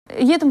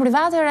jetën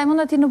private,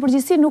 Rajmonda, ti në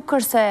përgjithësi nuk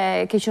është se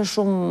ke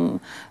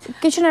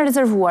qenë e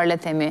rezervuar, le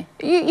themi.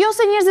 Jo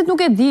se njerëzit nuk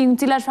e din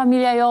cila është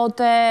familja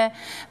jote,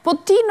 po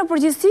ti në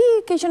përgjithësi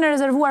ke qenë e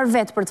rezervuar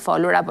vetë për të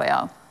folur, apo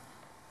jo?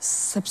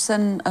 Sepse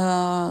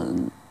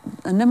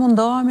ne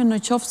mundohemi në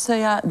qoftë se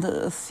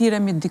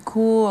thiremi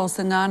diku,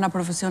 ose nga ana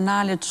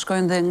profesionale të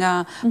shkojnë dhe nga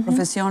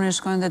profesioni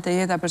shkojnë dhe të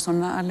jeta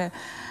personale,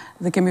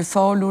 dhe kemi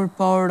folur,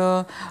 por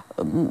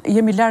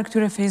jemi larg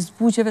këtyre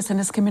Facebookeve se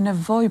ne s'kemi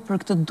nevojë për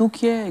këtë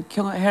dukje,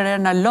 kjo herë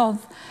na lodh,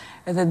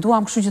 edhe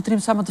duam kështu që të rrim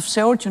sa më të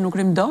fshehur që nuk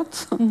rrim dot.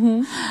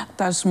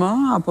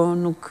 Tashmë, apo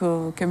nuk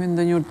kemi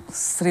ndonjë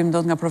srim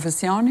dot nga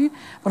profesioni,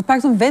 por të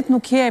paktën vetë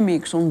nuk jemi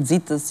kështu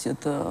nxitës që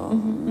të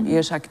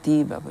jesh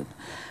aktive.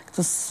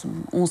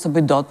 Unë se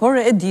bëj dot,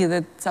 por e di dhe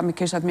sa mi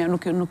keshat mja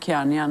nuk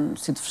janë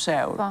si të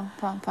fshehur.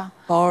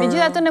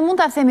 Megjithatë ne mund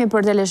ta themi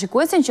për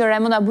teleshikuesin që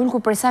Rajmonda Bulku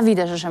për sa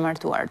vitesh është e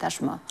martuar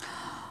tashmë?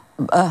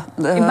 I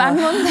ban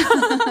mend?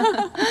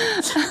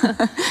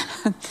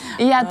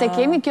 Ja, te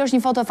kemi, kjo është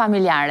një foto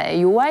familjare.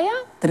 Juaja?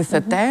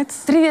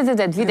 38.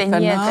 38, vite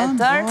njët e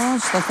tërë.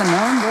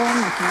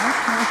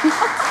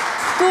 79,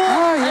 Tu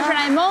është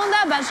Rajmonda,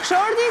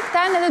 bashkëshorti, këta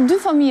janë edhe 2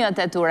 fëmijët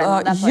e tu,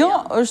 Rajmonda. Jo,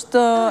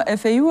 është e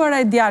fejuara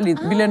e djalit.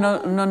 Bile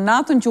në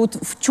natën që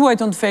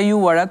quajtën të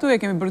fejuar, atu e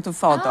kemi bërë këtë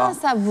foto.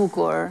 Sa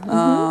bukur.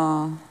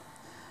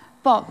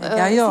 Po,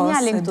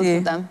 sinjalin këtu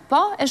sutem.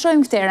 Po, e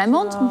shojmë këte,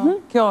 Rajmond?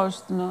 Kjo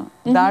është në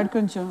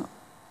darkën që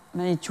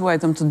ne i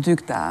quajtëm të dy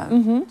këta,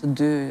 të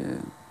dy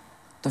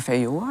të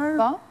fejuar.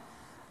 Po?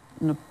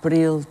 Në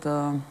prill të...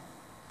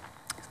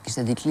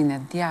 kishte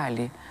ditëlindjen e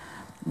djali.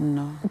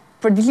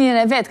 Për ditëlindjen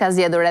e vetë ka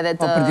zgjedhur edhe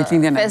të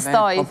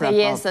festoj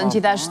fejesën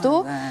gjithashtu.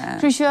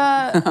 Kështu që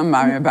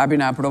mami e babi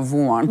na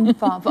aprovuan.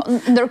 Po,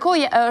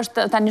 ndërkohë është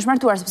tani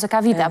shmartuar sepse ka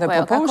vite apo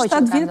jo? Po,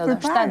 7 vjet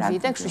përpara. 7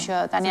 vite, kështu që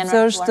tani janë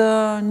martuar. Se është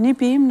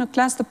nipi im në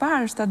klasë të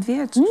parë, 7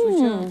 vjeç, kështu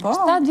që po.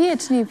 7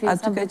 vjeç nipi,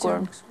 sa bukur.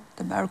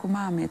 Të barku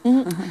mamit.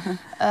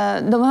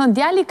 Domethënë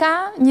djali ka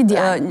një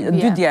djalë.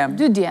 2 djem.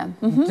 2 djem.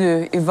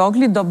 2. I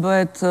vogli do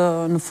bëhet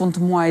në fund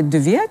të muajit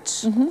 2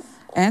 vjeç.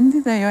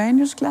 Endi dhe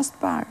Joeni është klasë të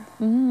parë.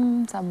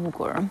 Sa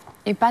bukur.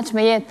 I paq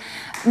me jetë.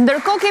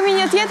 Ndërkohë kemi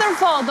një tjetër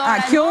foto.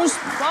 Kjo është...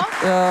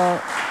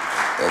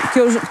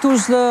 Këtu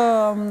është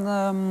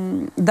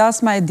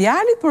dasma e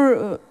djalit, por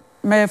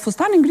me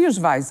fustanin ngri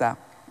është vajza.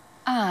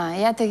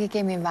 Ja te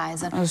kemi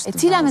vajzën. E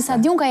cila me sa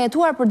diun ka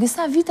jetuar për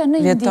disa vite në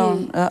Indi.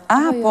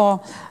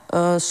 Po,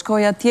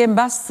 shkoj atje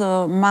mbas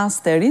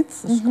masterit,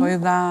 shkoj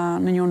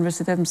dha në një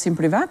universitet mësim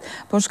privat,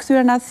 po është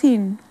kthyer në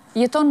Athinë.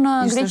 Jeton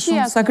në Greqia. Ishte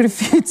shumë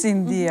sakrificë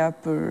ndia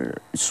për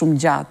shumë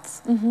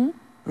gjatë.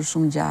 Për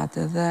shumë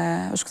gjatë. Dhe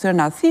është kthyer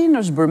në Athinë,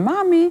 është bërë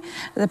mami,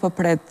 dhe po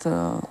pret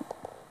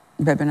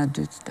beben e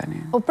dytë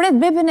tani. Po pret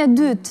beben e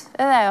dytë,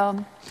 edhe jo.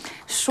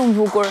 Shumë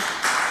bukur.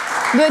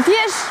 Duhet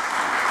jesh,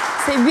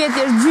 se i bjet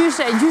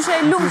jesh gjyshe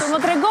e lumtur, më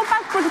trego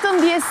pak për këtë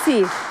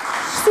ndjesi.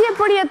 Si e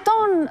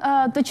përjeton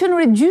të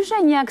qenurit gjyshe,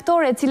 një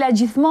aktore e cila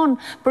gjithmonë,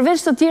 përveç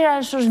të tjera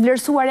është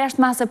vlerësuar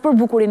jashtë mase për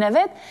bukurinë e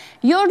vetë,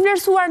 jo është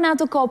vlerësuar në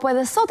atë kohë, po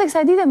edhe sot e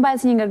kësaj dite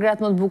mbahet si një nga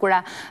gratë më të bukura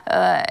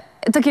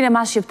të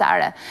kinemas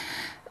shqiptare.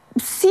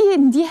 Si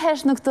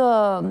ndjehesh në këtë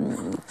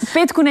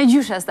petkun e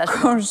gjyshes tash?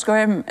 Kur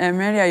shkoj e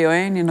merja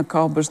Joeni në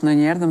kopësht në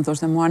njerë dhe më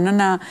thoshte mua,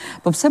 nëna,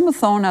 po pse më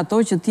thonë ato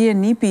që ti e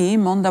nipi i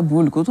Rajmonda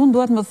Bulkut, unë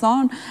duhet më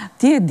thonë,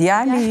 ti e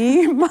djali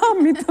i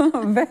mamit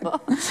vetë.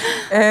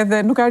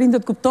 Edhe nuk arrin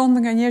të kupton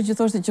dhe nga njerë që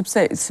thoshte që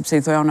pse,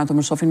 sepse i thoja unë ato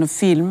më shofin në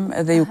film,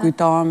 edhe ju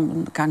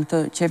kujtohem kanë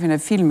këtë qefin e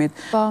filmit,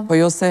 po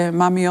jo se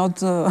mami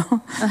jotë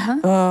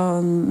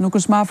nuk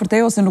është ma afër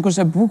teje ose nuk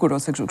është e bukur,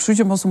 ose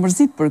kështu që mos u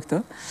mërzit për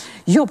këtë.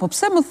 Jo, po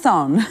pse më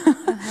thonë?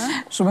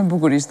 Shumë e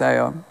bukur ishte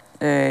ajo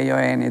e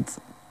Joenit.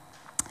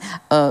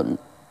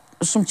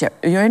 Shumë qef.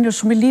 Joeni është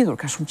shumë i lidhur,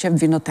 ka shumë qef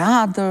vinë në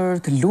teatr,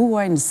 të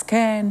luaj, në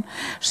sken,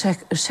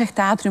 sheh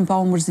teatrin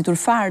pa u mërzitur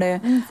fare,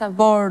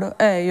 por,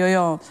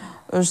 jo,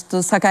 është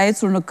sa ka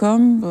ecur në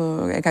këmbë,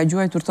 e ka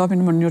gjuajtur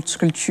topin në mënyrë të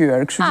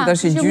shkëlqyer, kështu që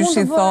tash i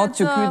gjyshi thot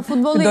që ky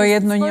do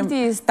jetë në një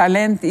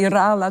talent i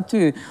rrallë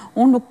aty.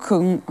 Unë nuk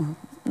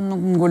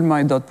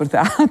ngulmoj dot për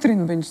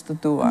teatrin, bëjnë që të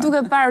tua.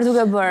 Duke parë,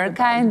 duke bërë,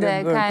 ka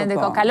ende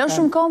ko. Kalon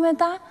shumë kohë me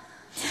ta?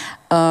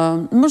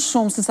 Më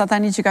shumë, se sa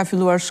tani që ka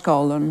filluar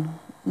shkollën.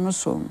 Më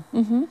shumë.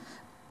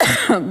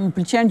 Më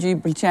pëlqen që i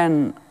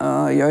pëlqen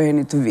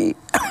Joeni të vi,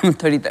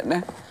 të rritën,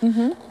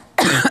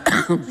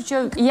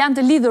 që janë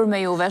të lidhur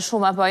me juve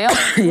shumë, apo jo?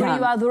 Kur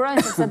ju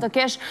adhurojnë, sepse të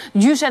kesh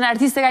gjyshen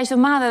artiste ka ishte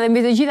madhe dhe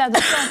mbi të gjitha të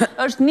shumë,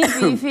 është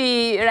nipi i fi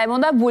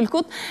Rajmonda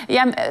Bulkut.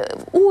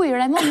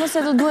 Rajmond,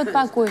 mëse të duhet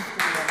pak uj.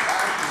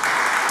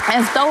 E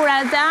ftuar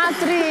e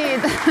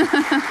teatrit.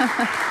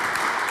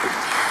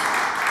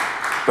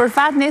 Për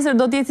fat, nesër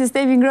do t'jetë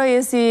sistemi ngroje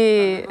si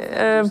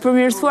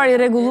përmirësuar i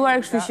rregulluar,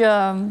 kështu që...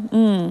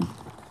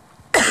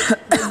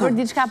 Për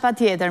diçka pa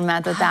tjetër me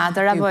atë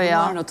teatr, apo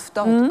jo?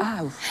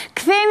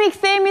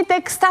 Kthemi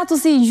tek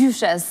statusi i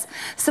gjyshes.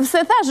 Sepse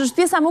thash, është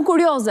pjesa më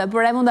kurioze për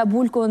Rajmonda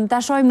Bulkun,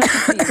 ta shohim në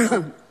këtë.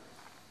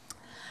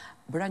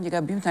 Bëra një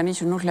gabim tani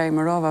që nuk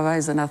lajmërova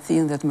vajzën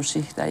Athinë dhe të më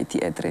shihte ai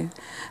tjetri.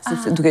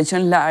 Sepse duke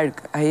qenë larg,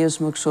 ai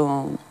është më kështu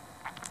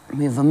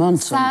Mi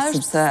vëmendshëm,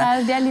 sepse... Sa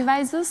është djali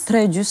vajzës?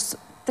 3 gjys.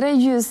 3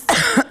 gjys.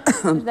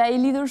 Dhe i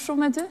lidhur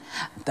shumë me ty?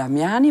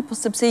 Damiani, po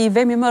sepse i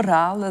vemi më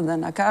rrallë dhe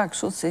na ka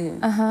kështu si...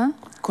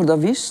 Kur do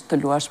vish,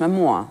 të luash me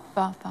mua.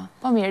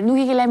 Po mirë,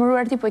 nuk i ke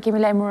lajmëruar ti, po i kemi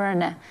lajmëruar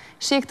ne.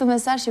 Shih këtë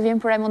mesazh që vjen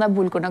për Rajmonda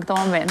Bulku në këto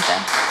momente.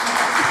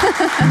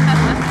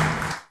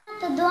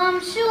 Të duam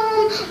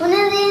shumë,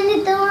 unë edhe jeni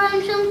të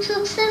urojmë shumë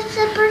sukses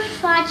për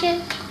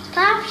shfaqjet.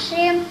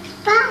 Pafshim.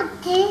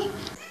 Pati.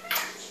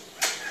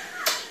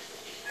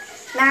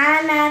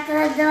 Nana,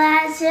 të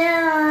dua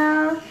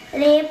shumë,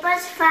 li për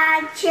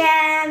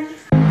shfaqjen.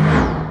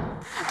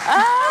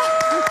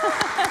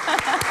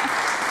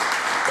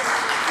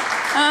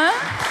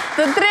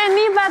 Të 3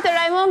 nipat e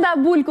Rajmonda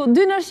Bulku,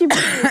 2 në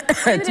Shqipëri.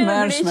 Të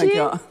mërshme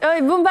kjo.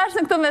 Bëm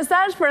bashkë në këtë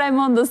mesazh për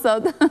Rajmondën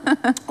sot.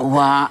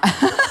 Ua.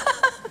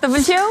 Të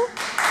pëlqeu?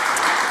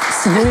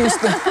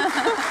 Sigurisht.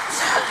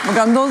 Më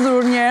ka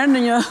ndodhur njerë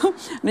në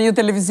një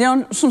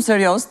televizion shumë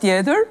serios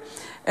tjetër,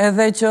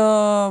 edhe që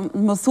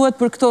më thuet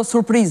për këto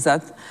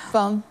surprizat.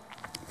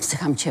 Se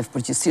kam qef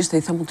përgjithsisht, e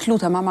i thëmë të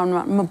luta, mama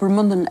më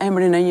përmëndën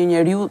emrin e një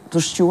njeriu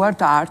të shquar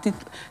të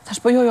artit. Thash,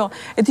 po jo,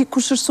 e ti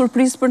kush është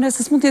surprizë për ne,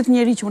 se s'mund tjetë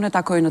njeri që unë e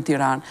takoj në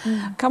Tiranë.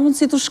 Ka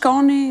mundësi të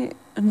shkoni,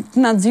 të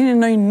nga dzini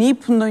në një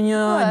nip, në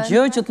një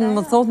gjë, që të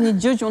më thot një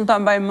gjë që unë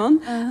ta mbaj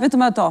mënd,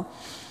 vetëm ato.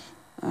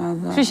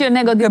 Kështu që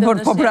ne goditëm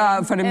në Po pra,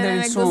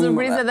 faleminderit shumë. Edhe me këtë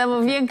surprizë dhe më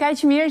vjen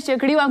kaq mirë që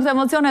krijuam këto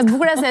emocionet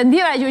bukura se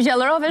ndjeva që u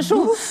gjallërove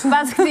shumë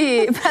pas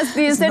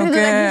këtij inserti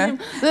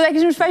do ta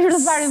kishim shfaqur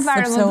të parin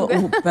fare më duket.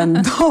 Sepse u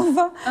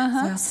pendova,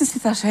 si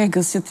thash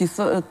Egës që ti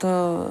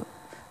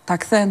ta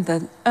kthente.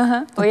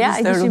 Po ja,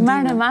 i kishim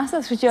marrë në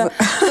masat, kështu që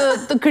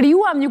të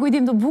krijuam një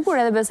kujtim të bukur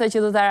edhe besoj që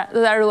do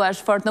ta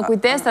ruash fort në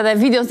kujtesë dhe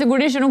video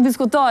sigurisht që nuk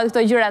diskutohet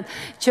këto gjërat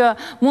që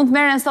mund të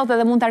merren sot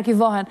edhe mund të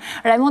arkivohen.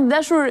 Rajmond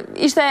dashur,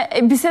 ishte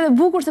bisedë e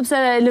bukur sepse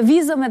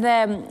lëvizëm edhe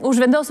u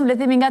zhvendosëm le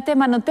të themi nga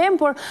tema në temë,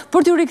 por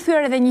për t'ju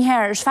rikthyer edhe një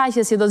herë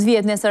shfaqjes që do të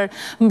vihet nesër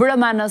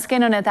mbrëmë në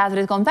skenën e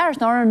Teatrit Kombëtar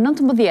në orën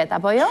 19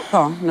 apo jo?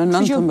 Po, në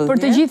 19.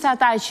 Për të gjithë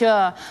ata që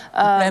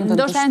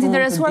ndoshta janë të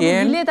interesuar për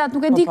biletat,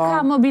 nuk e di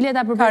ka më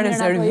bileta për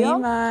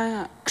rezervime.